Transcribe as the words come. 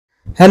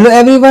Hello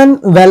everyone,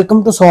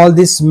 welcome to solve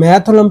this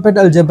Math Olympiad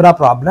Algebra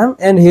problem,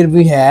 and here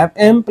we have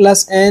m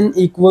plus n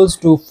equals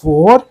to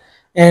 4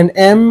 and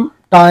m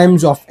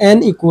times of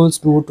n equals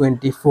to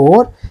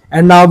 24,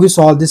 and now we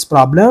solve this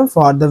problem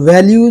for the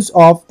values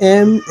of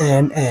m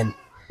and n.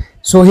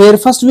 So here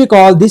first we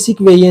call this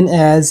equation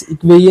as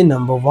equation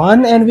number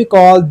 1 and we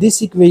call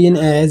this equation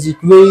as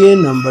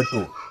equation number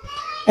 2.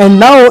 And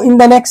now in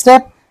the next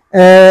step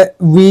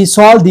we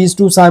solve these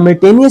two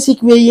simultaneous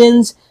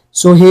equations.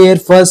 So here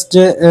first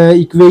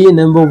equation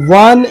number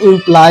 1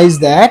 implies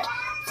that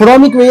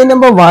from equation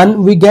number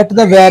 1 we get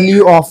the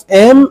value of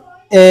m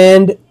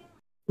and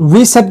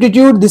we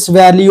substitute this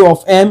value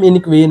of m in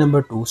equation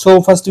number 2.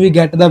 So first we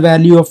get the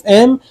value of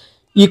m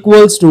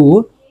equals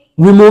to,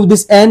 we move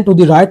this n to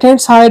the right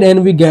hand side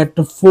and we get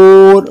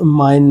 4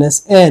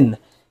 minus n,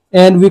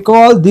 and we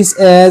call this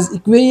as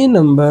equation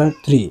number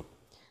 3.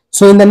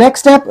 So in the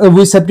next step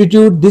we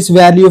substitute this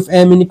value of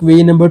m in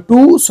equation number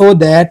 2, so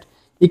that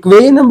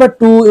equation number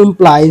 2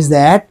 implies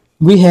that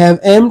we have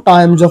m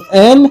times of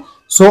n.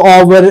 So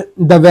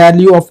the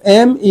value of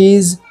m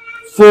is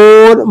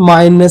 4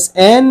 minus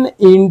n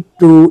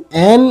into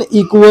n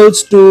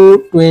equals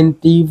to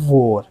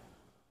 24.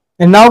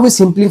 And now we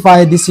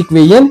simplify this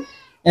equation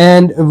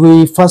and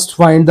we first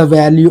find the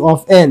value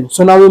of n.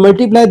 So now we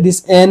multiply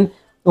this n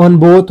on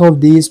both of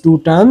these two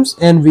terms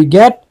and we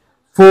get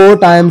 4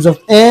 times of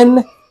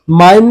n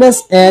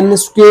minus n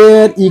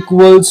square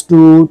equals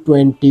to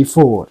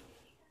 24.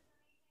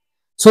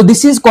 So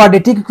this is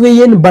quadratic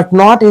equation but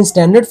not in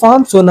standard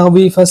form. So now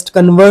we first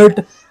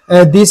convert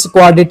this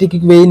quadratic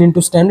equation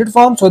into standard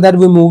form, so that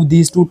we move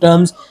these two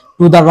terms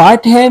to the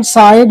right hand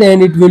side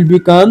and it will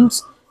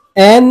becomes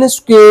n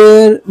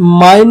square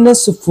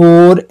minus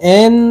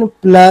 4n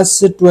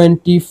plus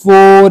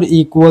 24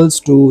 equals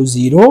to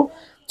 0.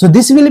 So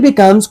this will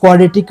becomes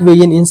quadratic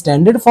equation in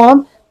standard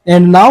form.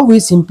 And now we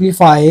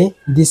simplify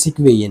this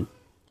equation,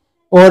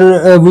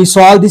 or we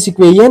solve this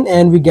equation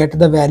and we get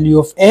the value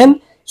of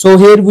n. So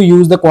here we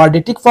use the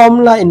quadratic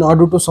formula in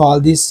order to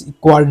solve this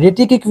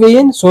quadratic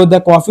equation. So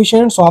the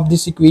coefficients of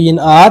this equation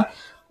are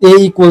a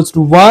equals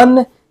to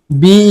 1,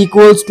 b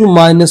equals to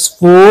minus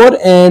 4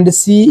 and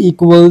c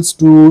equals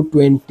to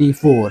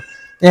 24.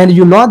 And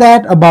you know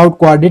that about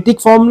quadratic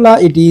formula,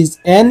 it is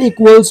n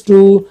equals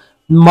to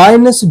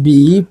minus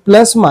b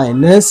plus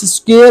minus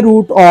square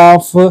root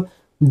of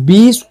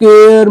b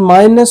square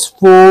minus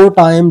 4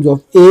 times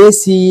of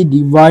ac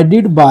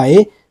divided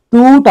by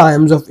 2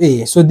 times of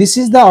a. So this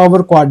is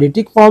our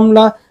quadratic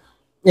formula,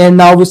 and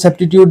now we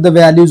substitute the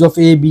values of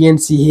a, b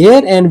and c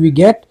here and we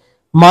get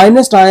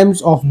minus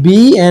times of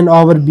b, and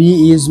our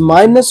b is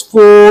minus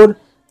 4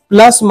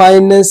 plus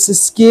minus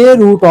square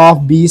root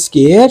of b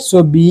square.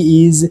 So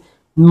b is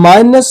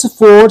minus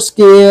 4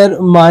 square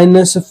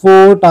minus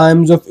 4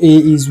 times of a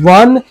is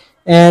 1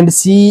 and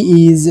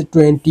c is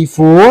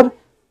 24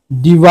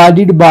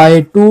 divided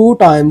by 2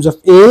 times of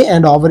a,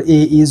 and our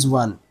a is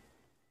 1.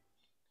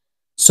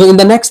 So in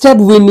the next step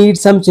we need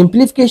some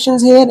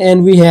simplifications here,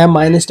 and we have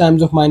minus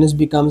times of minus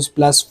becomes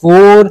plus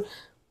 4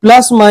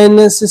 plus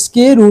minus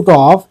square root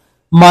of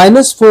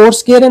minus 4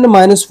 square, and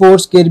minus 4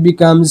 square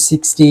becomes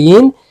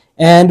 16,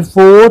 and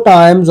 4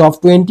 times of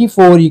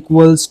 24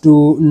 equals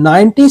to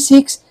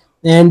 96,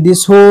 and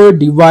this whole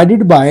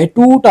divided by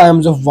 2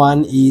 times of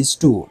 1 is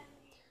 2.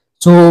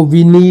 So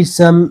we need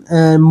some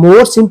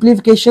more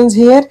simplifications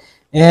here,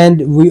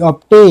 and we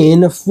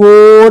obtain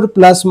 4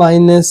 plus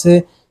minus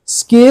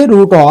square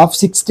root of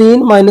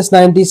 16 minus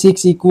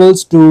 96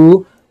 equals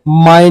to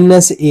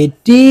minus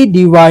 80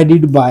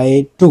 divided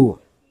by 2.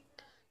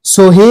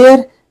 So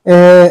here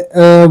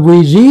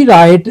we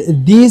rewrite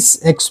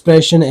this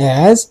expression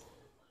as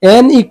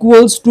n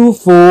equals to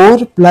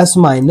 4 plus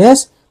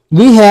minus,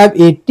 we have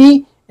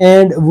 80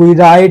 and we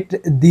write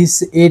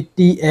this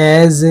 80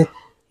 as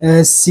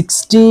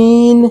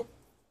 16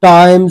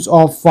 times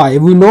of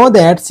 5. We know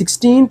that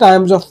 16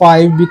 times of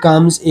 5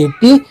 becomes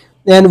 80,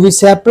 and we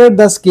separate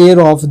the square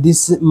of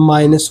this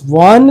minus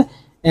 1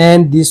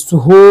 and this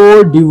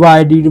whole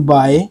divided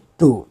by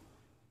 2.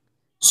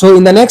 So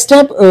in the next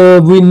step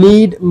we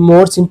need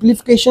more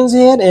simplifications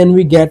here, and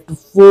we get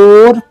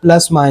 4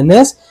 plus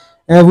minus,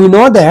 and we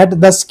know that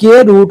the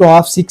square root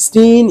of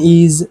 16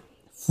 is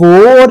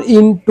 4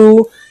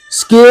 into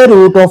square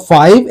root of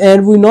 5,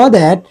 and we know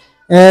that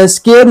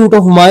square root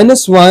of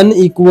minus 1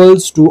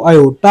 equals to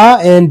iota,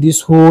 and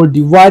this whole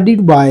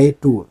divided by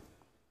 2.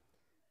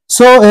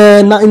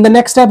 So now in the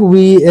next step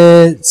we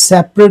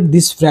separate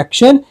this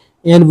fraction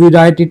and we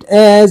write it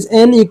as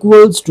n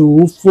equals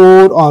to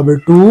 4 over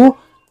 2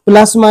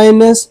 plus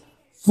minus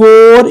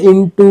 4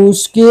 into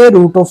square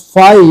root of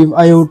 5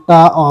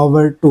 iota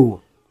over 2.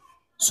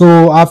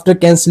 So after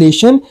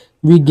cancellation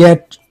we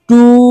get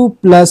 2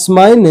 plus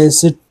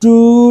minus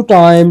 2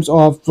 times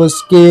of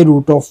square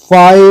root of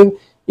 5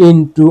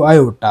 into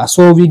iota.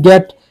 So we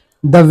get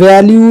the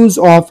values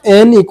of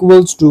n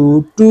equals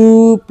to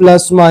 2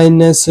 plus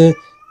minus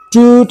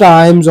 2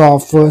 times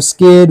of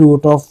square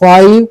root of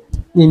 5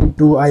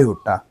 into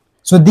iota.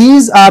 So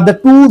these are the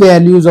two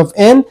values of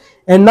n,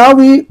 and now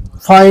we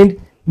find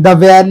the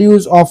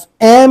values of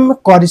m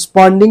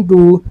corresponding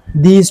to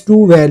these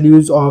two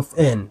values of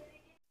n.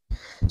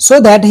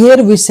 So that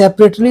here we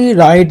separately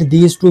write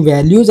these two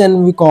values,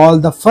 and we call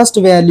the first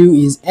value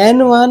is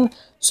n1.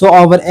 So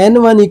our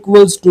n1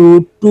 equals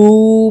to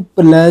 2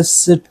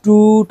 plus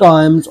 2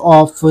 times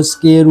of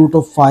square root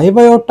of 5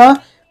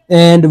 iota,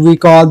 and we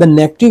call the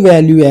negative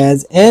value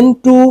as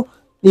n2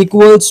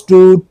 equals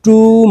to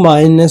 2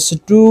 minus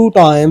 2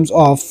 times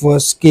of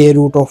square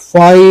root of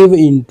 5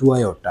 into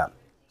iota.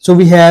 So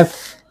we have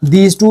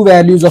these two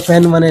values of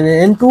n1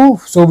 and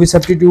n2. So we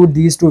substitute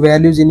these two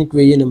values in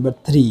equation number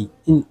 3.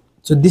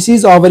 So this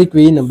is our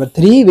equation number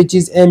 3, which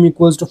is m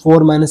equals to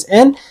 4 minus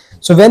n.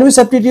 So when we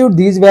substitute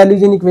these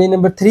values in equation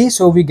number 3,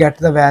 so we get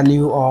the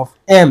value of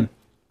m.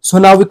 So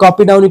now we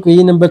copy down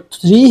equation number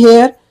 3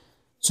 here.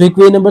 So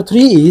equation number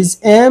 3 is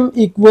m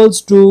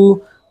equals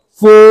to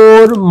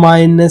 4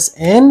 minus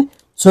n.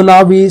 So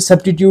now we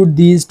substitute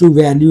these two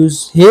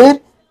values here,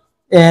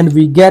 and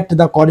we get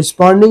the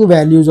corresponding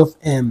values of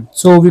m.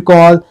 So we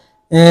call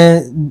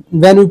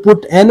when we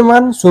put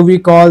n1, so we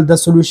call the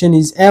solution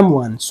is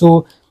m1.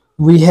 So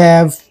we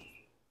have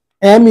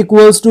m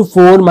equals to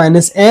 4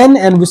 minus n,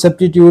 and we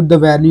substitute the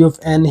value of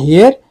n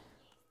here,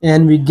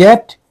 and we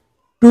get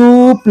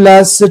 2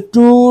 plus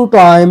 2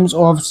 times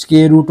of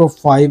square root of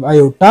 5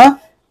 iota.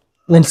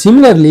 And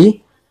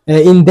similarly,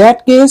 in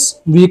that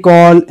case we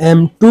call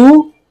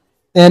m2,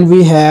 and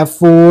we have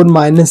 4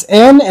 minus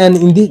n, and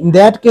in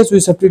that case we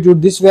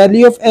substitute this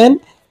value of n,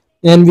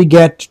 and we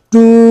get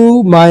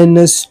 2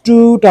 minus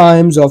 2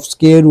 times of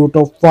square root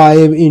of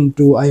 5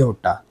 into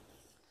iota.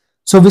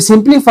 So we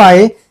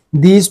simplify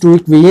these two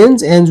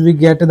equations, and we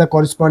get the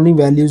corresponding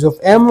values of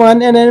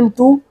m1 and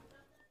m2.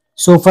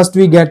 So first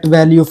we get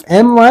value of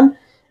m1,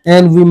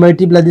 and we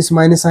multiply this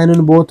minus sign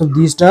on both of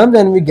these terms,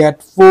 and we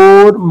get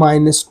 4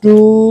 minus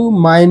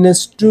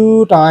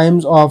 2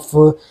 times of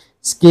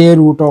square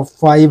root of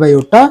 5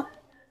 iota.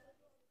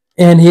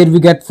 And here we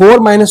get 4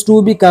 minus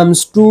 2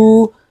 becomes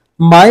 2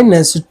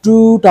 minus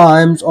 2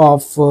 times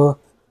of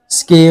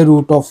square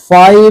root of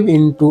 5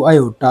 into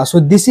iota. So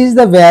this is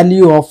the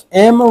value of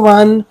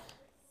m1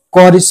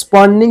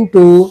 corresponding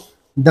to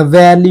the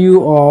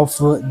value of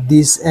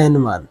this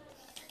n1.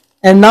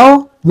 And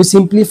now we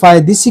simplify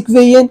this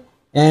equation,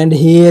 and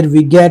here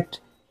we get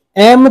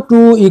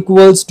m2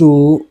 equals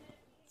to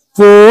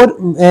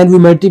 4, and we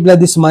multiply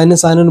this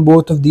minus sign on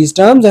both of these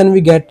terms, and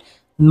we get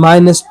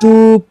minus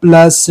 2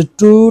 plus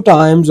 2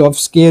 times of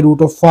square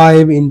root of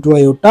 5 into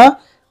iota.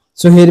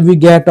 So here we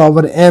get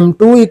our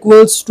m2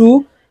 equals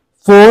to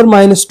 4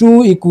 minus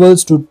 2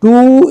 equals to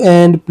 2,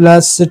 and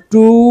plus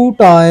 2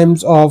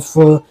 times of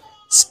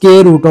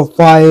square root of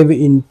 5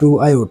 into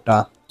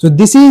iota. So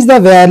this is the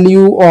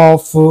value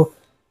of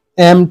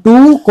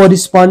m2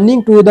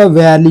 corresponding to the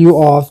value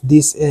of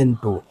this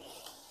n2.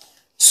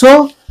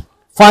 So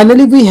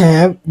finally we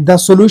have the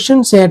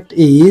solution set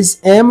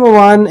is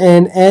m1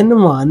 and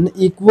n1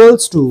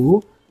 equals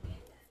to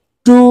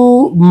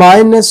 2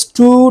 minus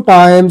 2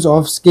 times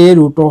of square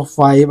root of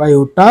 5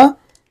 iota,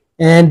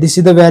 and this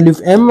is the value of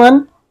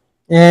m1,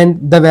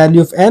 and the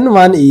value of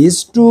n1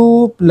 is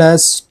 2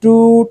 plus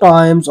 2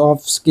 times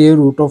of square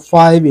root of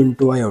 5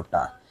 into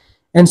iota.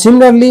 And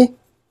similarly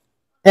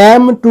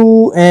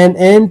m2 and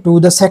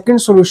n2, the second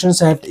solution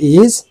set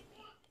is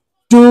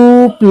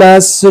 2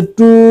 plus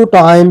 2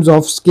 times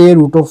of square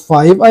root of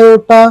 5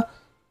 iota,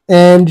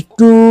 and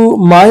 2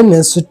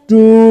 minus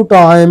 2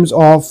 times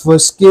of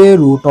square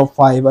root of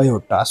 5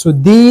 iota. So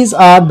these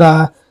are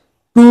the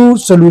two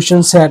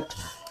solution set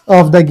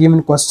of the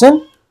given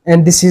question,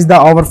 and this is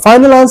our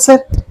final answer.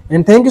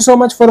 And thank you so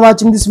much for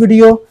watching this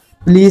video.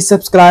 Please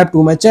subscribe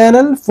to my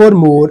channel for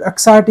more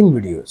exciting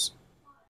videos.